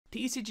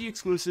TCG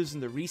exclusives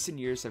in the recent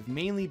years have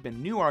mainly been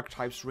new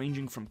archetypes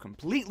ranging from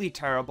completely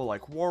terrible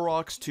like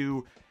Warrocks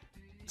to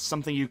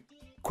something you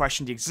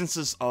question the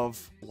existence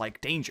of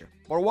like Danger.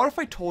 Or what if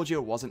I told you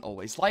it wasn't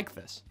always like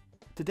this?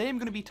 Today I'm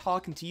going to be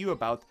talking to you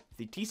about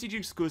the TCG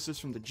exclusives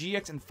from the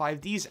GX and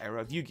 5Ds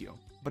era of Yu-Gi-Oh!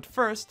 But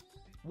first,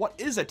 what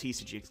is a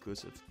TCG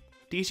exclusive?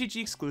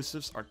 TCG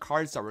exclusives are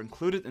cards that were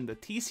included in the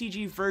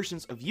TCG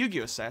versions of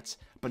Yu-Gi-Oh! Sets,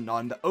 but not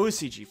in the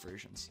OCG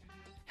versions.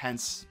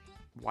 Hence,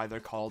 why they're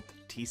called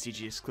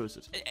TCG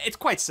exclusives. It's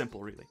quite simple,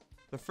 really.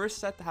 The first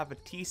set to have a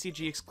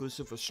TCG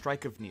exclusive was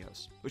Strike of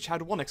Neos, which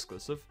had one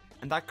exclusive,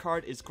 and that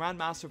card is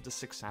Grandmaster of the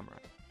Six Samurai.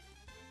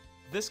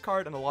 This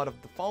card and a lot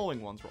of the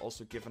following ones were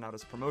also given out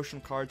as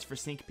promotion cards for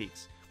sneak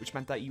peeks, which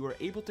meant that you were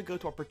able to go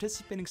to a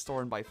participating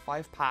store and buy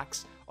 5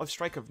 packs of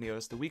Strike of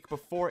Neos the week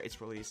before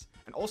its release,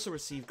 and also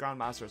receive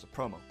Grandmaster as a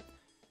promo.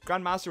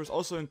 Grandmaster was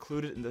also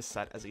included in this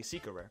set as a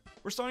secret rare.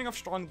 We're starting off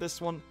strong this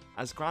one,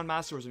 as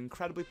Grandmaster was an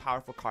incredibly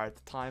powerful card at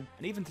the time,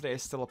 and even today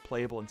is still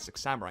playable in Six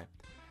Samurai.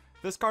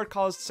 This card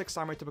caused Six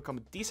Samurai to become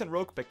a decent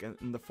rogue pick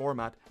in the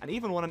format, and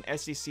even won an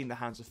SJC in the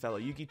hands of fellow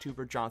Yu-Gi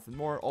tuber Jonathan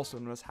Moore, also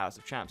known as House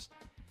of Champs.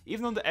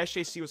 Even though the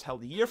SJC was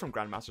held a year from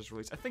Grandmaster's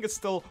release, I think it's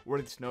still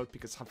worthy to note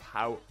because of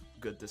how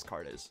good this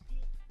card is.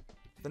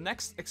 The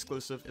next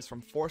exclusive is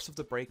from Force of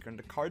the Breaker, and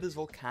the card is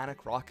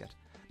Volcanic Rocket.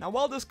 Now,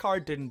 while this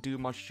card didn't do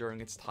much during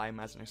its time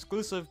as an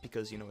exclusive,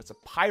 because, you know, it's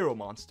a pyro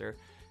monster,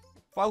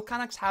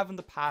 Volcanics have in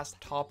the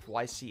past topped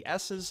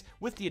YCSs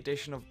with the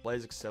addition of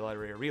Blaze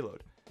Accelerator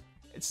Reload.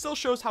 It still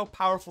shows how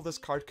powerful this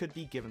card could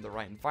be given the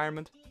right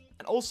environment,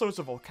 and also it's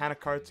a Volcanic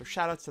card, so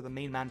shoutouts to the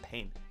main man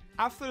Pain.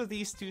 After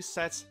these two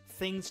sets,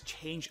 things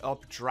change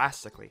up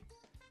drastically.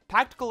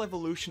 Tactical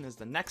Evolution is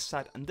the next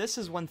set, and this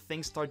is when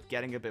things start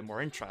getting a bit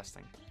more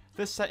interesting.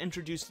 This set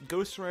introduced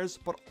Ghost Rares,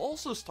 but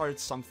also started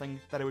something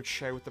that I would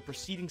share with the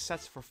preceding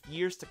sets for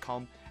years to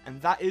come,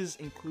 and that is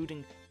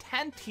including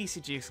 10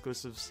 TCG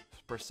exclusives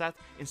per set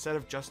instead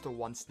of just the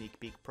one sneak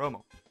peek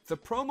promo. The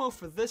promo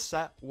for this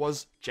set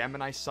was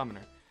Gemini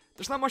Summoner.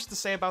 There's not much to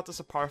say about this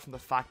apart from the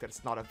fact that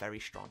it's not a very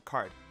strong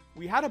card.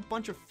 We had a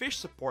bunch of fish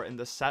support in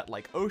this set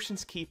like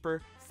Ocean's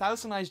Keeper,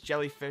 Thousand Eyes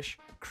Jellyfish,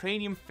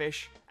 Cranium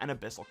Fish, and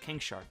Abyssal King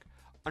Shark.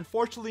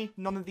 Unfortunately,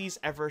 none of these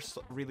ever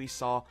really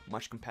saw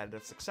much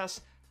competitive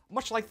success,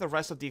 much like the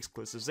rest of the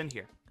exclusives in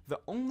here. The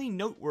only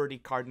noteworthy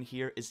card in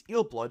here is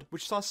Eelblood,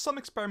 which saw some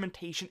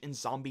experimentation in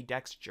zombie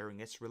decks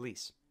during its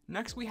release.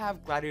 Next we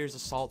have Gladiator's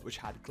Assault, which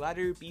had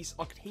Gladiator Beast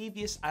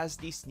Octavius as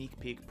the sneak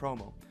peek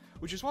promo,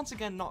 which is once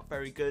again not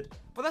very good,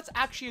 but that's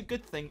actually a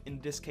good thing in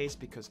this case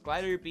because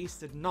Gladiator Beast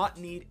did not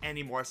need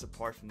any more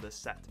support from this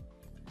set.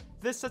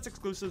 This set's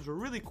exclusives were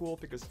really cool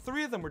because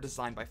 3 of them were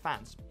designed by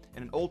fans,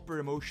 in an old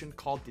promotion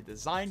called the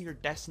Design Your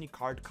Destiny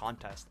Card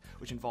Contest,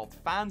 which involved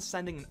fans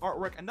sending an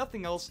artwork and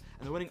nothing else,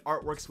 and the winning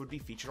artworks would be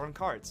featured on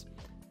cards.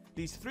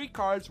 These 3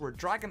 cards were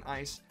Dragon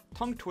Ice,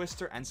 Tongue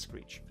Twister, and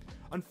Screech.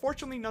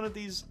 Unfortunately, none of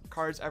these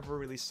cards ever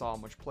really saw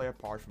much play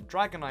apart from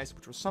Dragon Ice,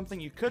 which was something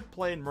you could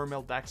play in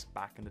Mermail decks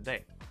back in the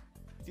day.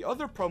 The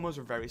other promos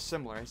were very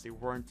similar as they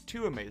weren't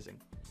too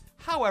amazing.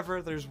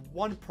 However, there's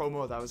one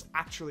promo that was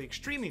actually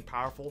extremely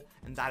powerful,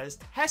 and that is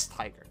Test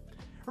Tiger.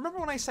 Remember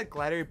when I said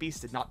Gladiator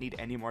Beast did not need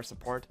any more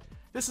support?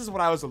 This is what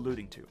I was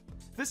alluding to.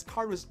 This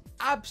card was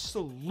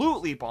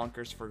absolutely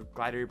bonkers for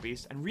Gladiator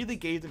Beast and really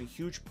gave them a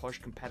huge push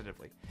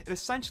competitively. It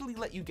essentially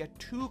let you get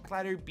 2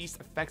 Gladiator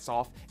Beast effects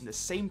off in the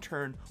same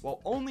turn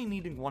while only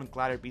needing 1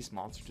 Gladiator Beast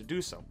monster to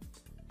do so.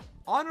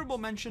 Honorable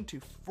mention to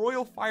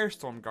Royal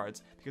Firestorm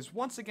Guards, because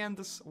once again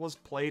this was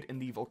played in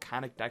the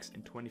Volcanic decks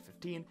in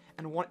 2015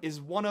 and is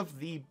one of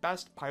the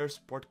best Pyro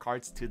support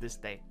cards to this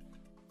day.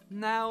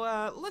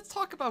 Now, let's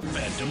talk about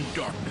Phantom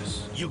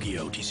Darkness.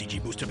 Yu-Gi-Oh!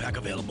 TCG Booster Pack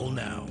available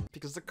now.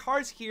 Because the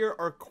cards here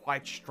are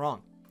quite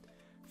strong.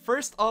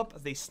 First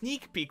up, the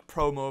sneak peek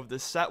promo of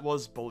this set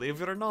was,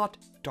 believe it or not,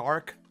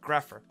 Dark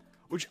Grepher,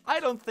 which I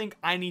don't think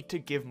I need to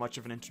give much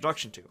of an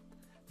introduction to.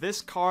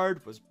 This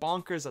card was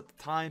bonkers at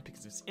the time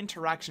because of its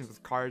interaction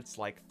with cards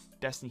like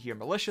Destiny Here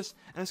Malicious,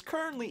 and is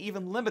currently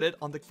even limited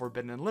on the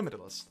Forbidden and Limited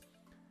list.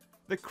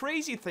 The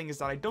crazy thing is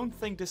that I don't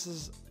think this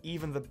is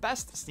even the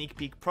best sneak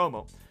peek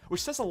promo,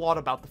 which says a lot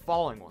about the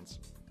following ones.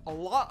 A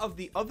lot of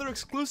the other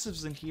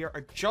exclusives in here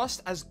are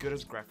just as good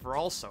as Grepher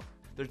also.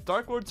 There's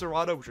Dark Lord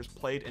Zerato, which was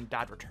played in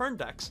Dad Return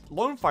decks,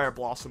 Lone Fire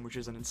Blossom, which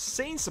is an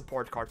insane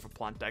support card for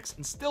plant decks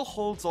and still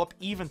holds up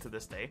even to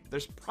this day.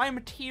 There's Prime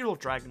Material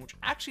Dragon, which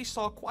actually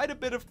saw quite a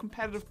bit of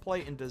competitive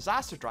play in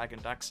Disaster Dragon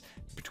decks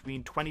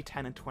between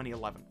 2010 and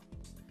 2011.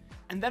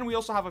 And then we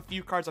also have a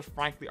few cards that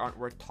frankly aren't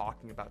worth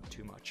talking about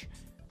too much.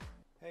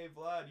 Hey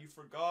Vlad, you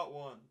forgot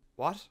one.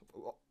 What?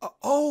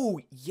 Oh,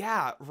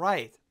 yeah,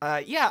 right.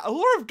 Yeah,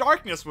 Allure of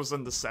Darkness was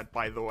in the set,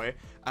 by the way.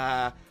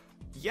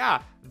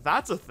 Yeah,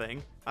 that's a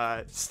thing.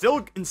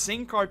 Still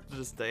insane card to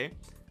this day.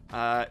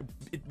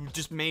 It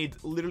just made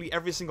literally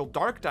every single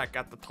dark deck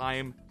at the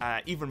time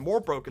even more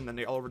broken than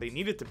they already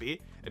needed to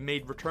be. It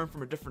made Return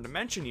from a Different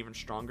Dimension even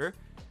stronger.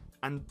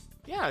 And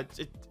yeah,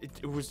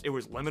 it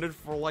was limited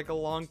for like a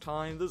long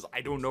time.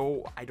 I don't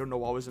know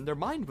what was in their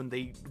mind when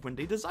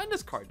they designed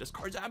this card. This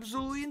card's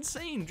absolutely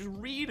insane. Just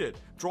read it.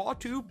 Draw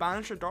 2,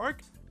 banish a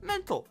dark.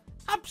 Mental.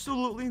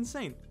 Absolutely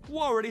insane.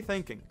 What were they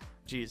thinking?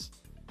 Jeez.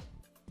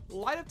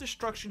 Light of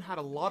Destruction had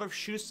a lot of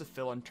shoes to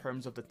fill in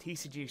terms of the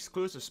TCG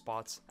exclusive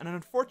spots, and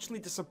unfortunately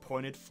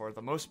disappointed for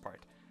the most part.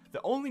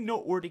 The only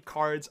noteworthy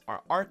cards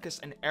are Arcus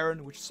and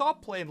Aaron, which saw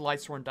play in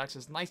Lightsworn decks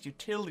as nice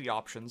utility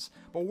options,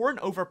 but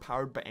weren't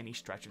overpowered by any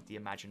stretch of the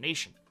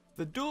imagination.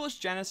 The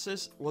Duelist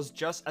Genesis was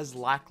just as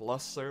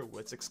lackluster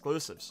with its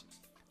exclusives.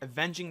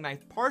 Avenging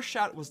Knight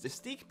Parshat was the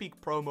sneak peek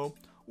promo,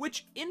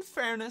 which in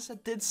fairness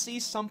did see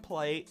some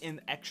play in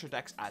extra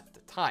decks at the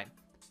time.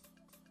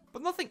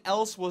 But nothing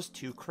else was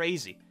too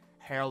crazy.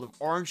 Herald of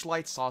Orange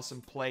Light saw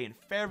some play in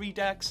fairy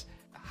decks,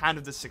 Hand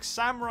of the Six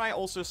Samurai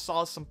also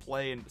saw some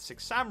play in the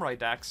Six Samurai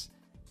decks,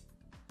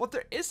 but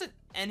there isn't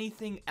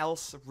anything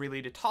else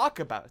really to talk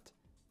about.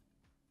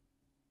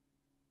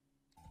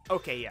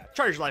 Okay, yeah,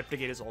 Charged Light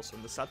Brigade is also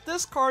in the set.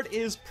 This card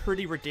is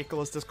pretty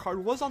ridiculous. This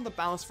card was on the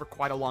balance for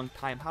quite a long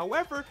time.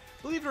 However,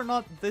 believe it or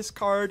not, this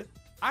card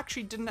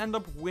actually didn't end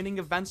up winning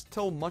events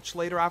till much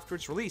later after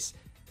its release.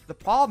 The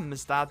problem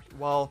is that,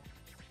 well,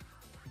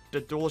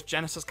 the Duelist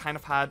Genesis kind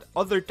of had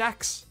other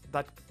decks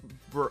that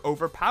were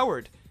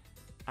overpowered.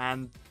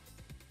 And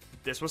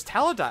this was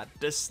Teledad.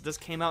 This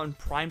came out in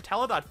prime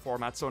Teledad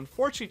format, so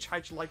unfortunately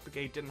Charged Light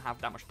Brigade didn't have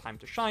that much time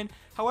to shine.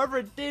 However,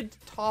 it did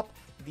top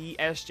the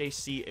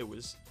SJC it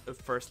was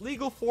first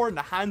legal for in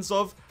the hands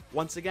of,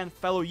 once again,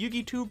 fellow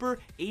Yugi tuber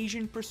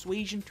Asian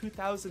Persuasion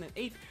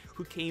 2008,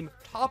 who came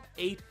top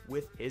 8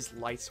 with his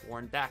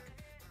Lightsworn deck.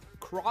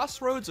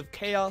 Crossroads of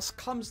Chaos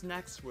comes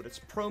next with its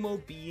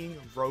promo being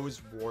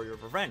Rose Warrior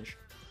Revenge.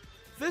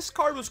 This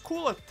card was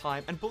cool at the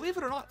time, and believe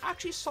it or not,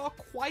 actually saw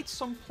quite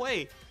some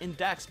play in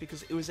decks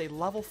because it was a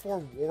level 4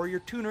 warrior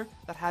tuner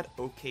that had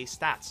okay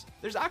stats.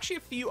 There's actually a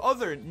few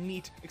other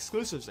neat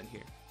exclusives in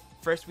here.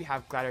 First we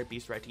have Gladiator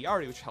Beast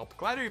Retiari, which helped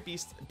Gladiator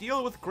Beast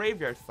deal with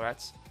graveyard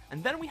threats,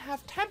 and then we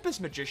have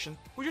Tempest Magician,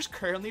 which is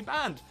currently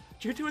banned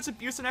due to its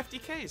abuse in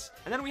FTKs.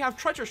 And then we have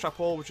Treacherous Trap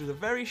Hole, which is a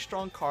very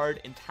strong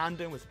card in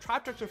tandem with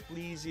Traptrix of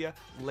Flesia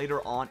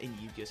later on in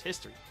Yu-Gi-Oh's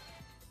history.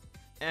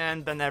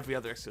 And then every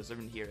other exclusive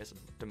in here isn't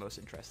the most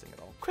interesting at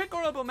all. Quick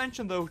honorable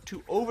mention though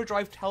to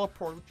Overdrive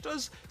Teleport, which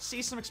does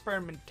see some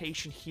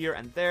experimentation here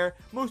and there,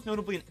 most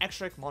notably in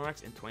Extra Deck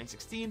Monarchs in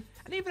 2016,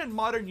 and even in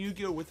modern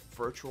Yu-Gi-Oh! With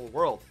Virtual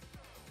World.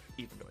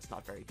 Even though it's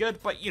not very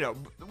good, but you know,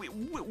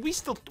 we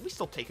still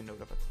take a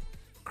note of it.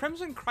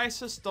 Crimson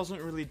Crisis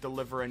doesn't really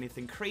deliver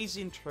anything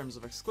crazy in terms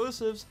of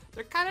exclusives,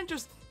 they're kind of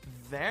just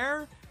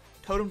there.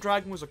 Totem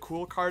Dragon was a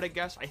cool card, I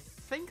guess. I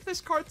think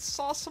this card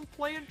saw some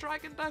play in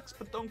Dragon decks,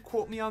 but don't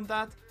quote me on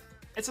that.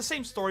 It's the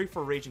same story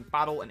for Raging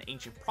Battle and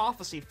Ancient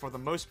Prophecy for the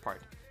most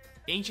part.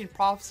 Ancient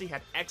Prophecy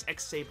had XX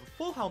Saber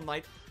Full Helm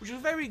Knight, which is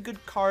a very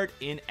good card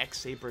in X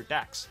Saber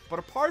decks, but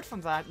apart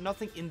from that,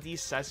 nothing in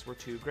these sets were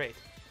too great.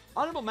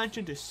 Honorable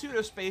mention to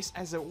Pseudospace,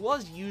 as it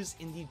was used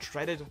in the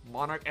dreaded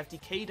Monarch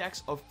FTK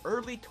decks of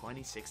early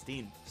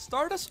 2016.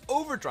 Stardust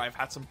Overdrive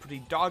had some pretty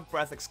dog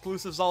breath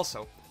exclusives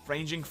also,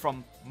 ranging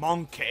from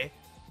Monkey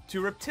to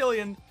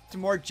Reptilian to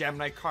more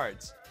Gemini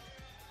cards.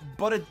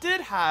 But it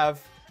did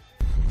have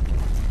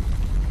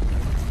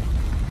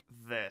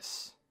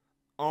this.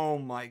 Oh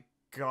my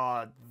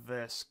god,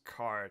 this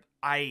card.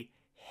 I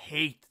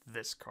hate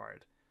this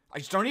card. I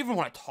just don't even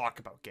want to talk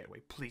about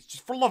Gateway, please.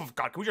 Just for love of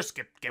God, can we just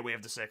skip Gateway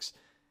of the 6?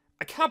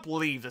 I can't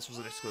believe this was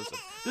an exclusive.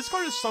 This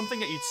card is something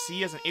that you'd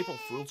see as an April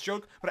Fool's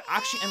joke, but it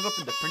actually ended up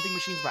in the printing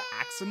machines by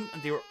accident,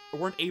 and they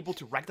weren't able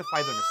to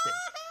rectify their mistake.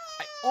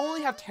 I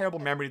only have terrible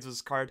memories of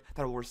this card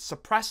that I will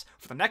suppress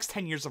for the next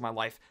 10 years of my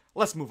life.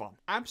 Let's move on.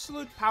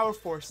 Absolute Power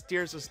Force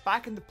steers us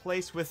back into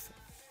place with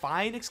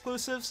fine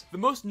exclusives. The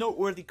most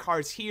noteworthy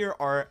cards here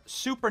are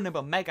Super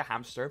Nimble Mega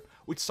Hamster,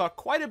 which saw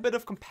quite a bit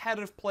of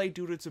competitive play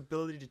due to its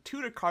ability to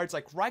tutor cards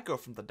like Raikou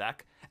from the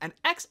deck, and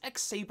XX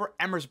Saber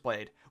Emmer's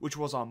Blade, which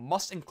was a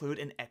must include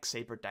in X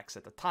Saber decks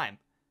at the time.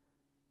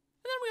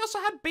 And then we also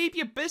had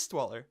Baby Abyss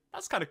Dweller.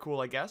 That's kind of cool,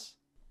 I guess.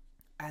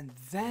 And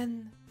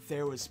then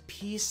there was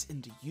peace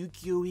in the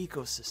Yu-Gi-Oh!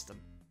 Ecosystem.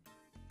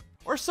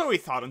 Or so we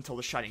thought until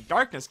the Shining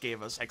Darkness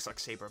gave us XX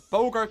Saber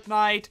Bogart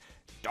Knight,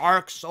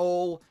 Dark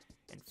Soul,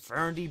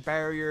 Infernity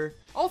Barrier.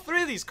 All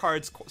three of these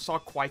cards saw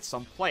quite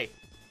some play.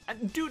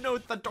 And do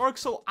note that Dark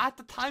Soul at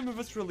the time of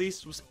its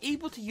release was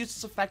able to use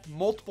this effect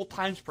multiple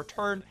times per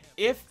turn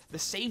if the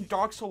same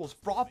Dark Soul was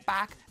brought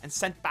back and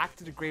sent back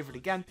to the graveyard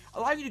again,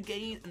 allowing you to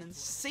gain an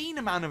insane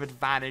amount of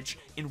advantage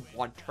in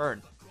one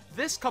turn.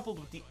 This, coupled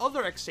with the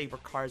other X Saber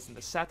cards in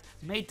the set,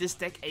 made this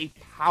deck a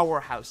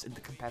powerhouse in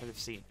the competitive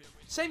scene.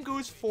 Same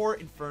goes for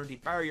Infernity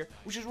Barrier,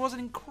 which was an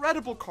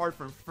incredible card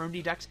for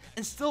Infernity decks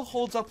and still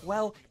holds up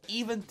well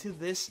even to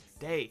this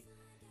day.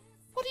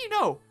 What do you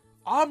know?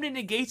 Omni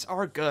Negates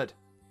are good.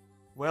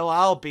 Well,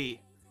 I'll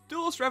be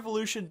Duelist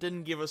Revolution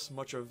didn't give us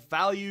much of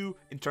value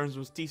in terms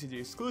of TCG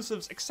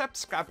exclusives, except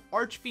Scrap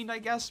Archfiend, I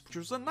guess, which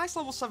was a nice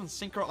level 7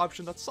 synchro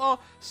option that saw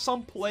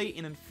some play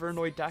in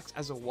Infernoid decks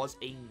as it was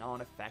a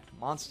non-effect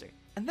monster.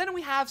 And then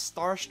we have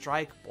Star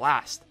Strike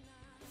Blast.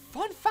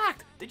 Fun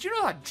fact, did you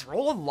know that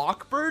Droll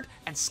Lockbird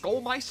and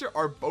Skullmeister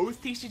are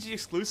both TCG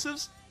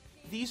exclusives?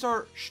 These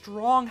are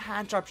strong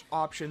hand trap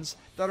options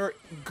that are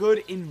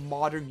good in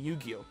modern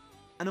Yu-Gi-Oh!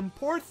 An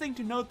important thing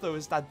to note though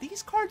is that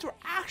these cards were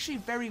actually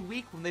very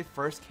weak when they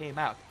first came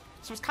out,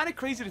 so it's kind of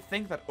crazy to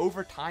think that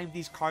over time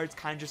these cards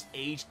kind of just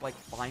aged like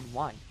fine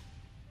wine.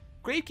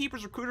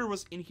 Gravekeeper's Recruiter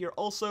was in here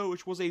also,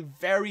 which was a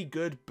very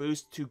good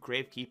boost to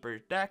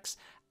Gravekeeper decks,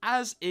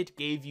 as it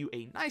gave you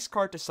a nice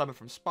card to summon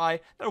from Spy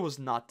that was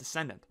not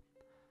Descendant.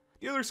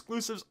 The other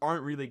exclusives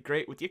aren't really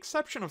great, with the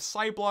exception of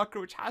Psyblocker,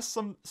 which has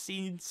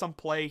seen some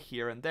play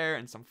here and there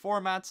in some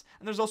formats,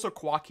 and there's also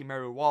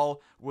Kwakimeru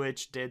Wall,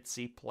 which did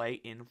see play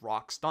in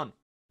Rock Stun.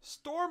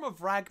 Storm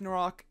of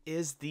Ragnarok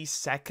is the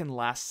second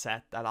last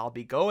set that I'll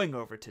be going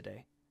over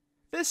today.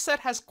 This set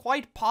has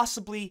quite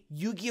possibly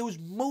Yu-Gi-Oh's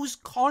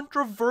most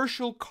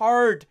controversial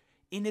card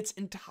in its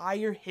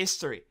entire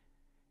history,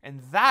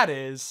 and that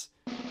is...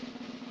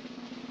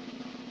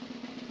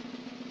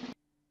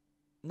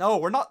 No,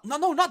 we're not.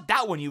 No, not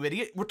that one, you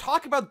idiot. We're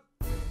talking about...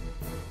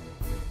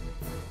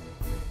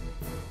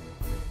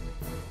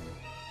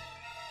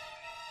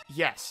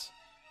 Yes,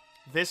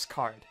 this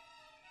card.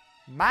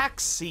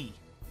 Max C.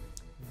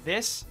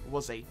 This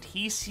was a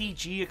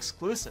TCG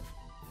exclusive.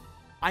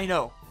 I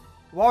know.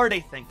 What are they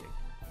thinking?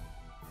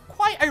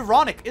 Quite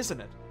ironic, isn't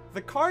it?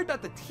 The card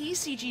that the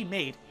TCG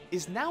made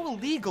is now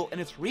illegal in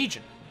its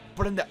region,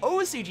 but in the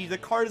OCG the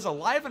card is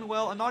alive and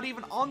well and not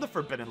even on the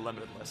Forbidden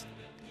Limited list.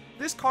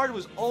 This card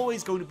was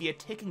always going to be a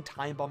ticking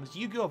time bomb as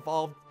Yu-Gi-Oh!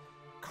 Evolved.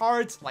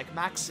 Cards like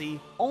Max C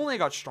only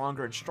got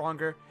stronger and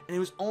stronger, and it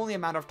was only a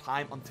matter of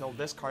time until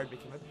this card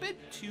became a bit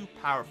too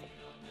powerful.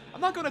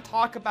 I'm not going to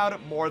talk about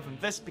it more than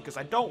this because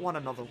I don't want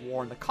another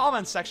war in the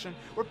comments section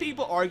where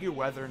people argue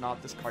whether or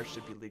not this card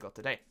should be legal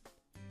today.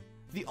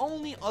 The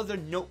only other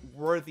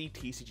noteworthy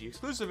TCG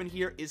exclusive in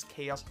here is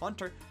Chaos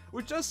Hunter,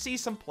 which does see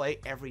some play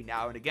every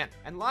now and again.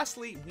 And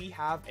lastly, we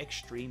have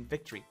Extreme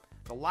Victory,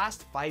 the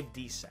last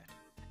 5D set.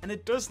 And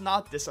it does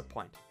not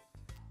disappoint.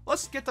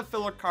 Let's get the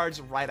filler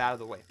cards right out of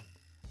the way.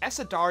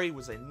 Esadari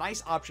was a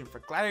nice option for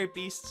Gladiator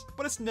Beasts,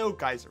 but it's no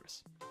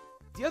Geyserus.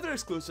 The other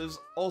exclusives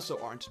also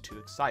aren't too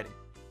exciting.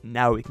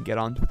 Now we can get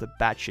on to the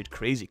batshit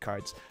crazy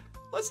cards.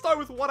 Let's start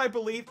with what I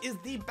believe is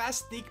the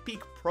best sneak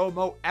peek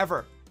promo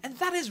ever, and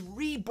that is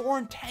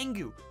Reborn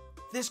Tengu.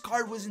 This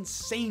card was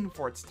insane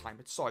for its time.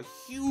 It saw a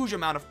huge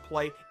amount of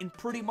play in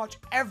pretty much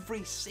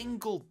every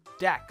single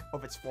deck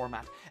of its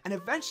format, and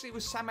eventually it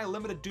was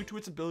semi-limited due to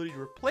its ability to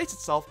replace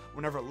itself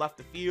whenever it left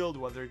the field,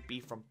 whether it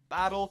be from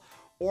battle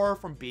or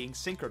from being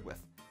synchroned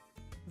with.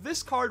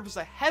 This card was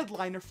a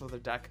headliner for the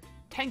deck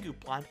Tengu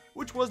Plant,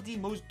 which was the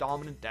most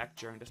dominant deck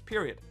during this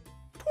period.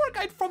 Tour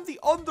Guide from the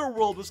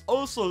Underworld was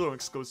also no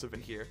exclusive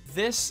in here.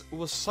 This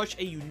was such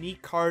a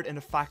unique card in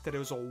the fact that it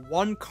was a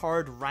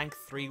 1-card rank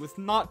 3 with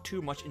not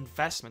too much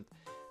investment.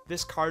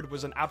 This card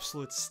was an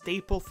absolute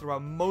staple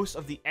throughout most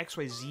of the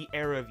XYZ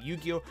era of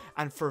Yu-Gi-Oh!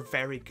 And for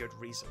very good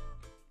reason.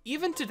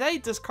 Even today,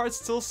 this card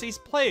still sees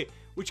play,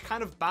 which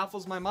kind of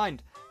baffles my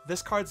mind.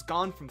 This card's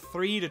gone from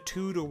 3 to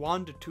 2 to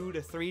 1 to 2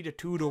 to 3 to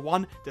 2 to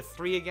 1 to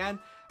 3 again.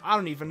 I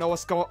don't even know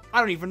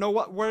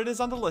where it is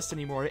on the list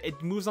anymore.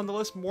 It moves on the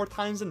list more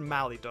times than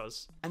Mali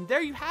does. And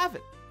there you have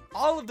it.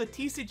 All of the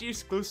TCG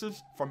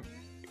exclusives from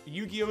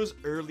Yu-Gi-Oh's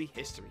early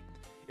history.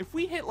 If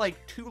we hit like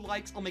 2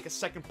 likes, I'll make a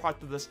second part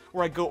to this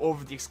where I go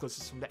over the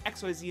exclusives from the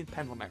XYZ and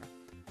Pendulum era.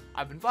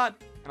 I've been Vlad,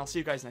 and I'll see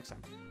you guys next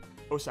time.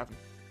 07.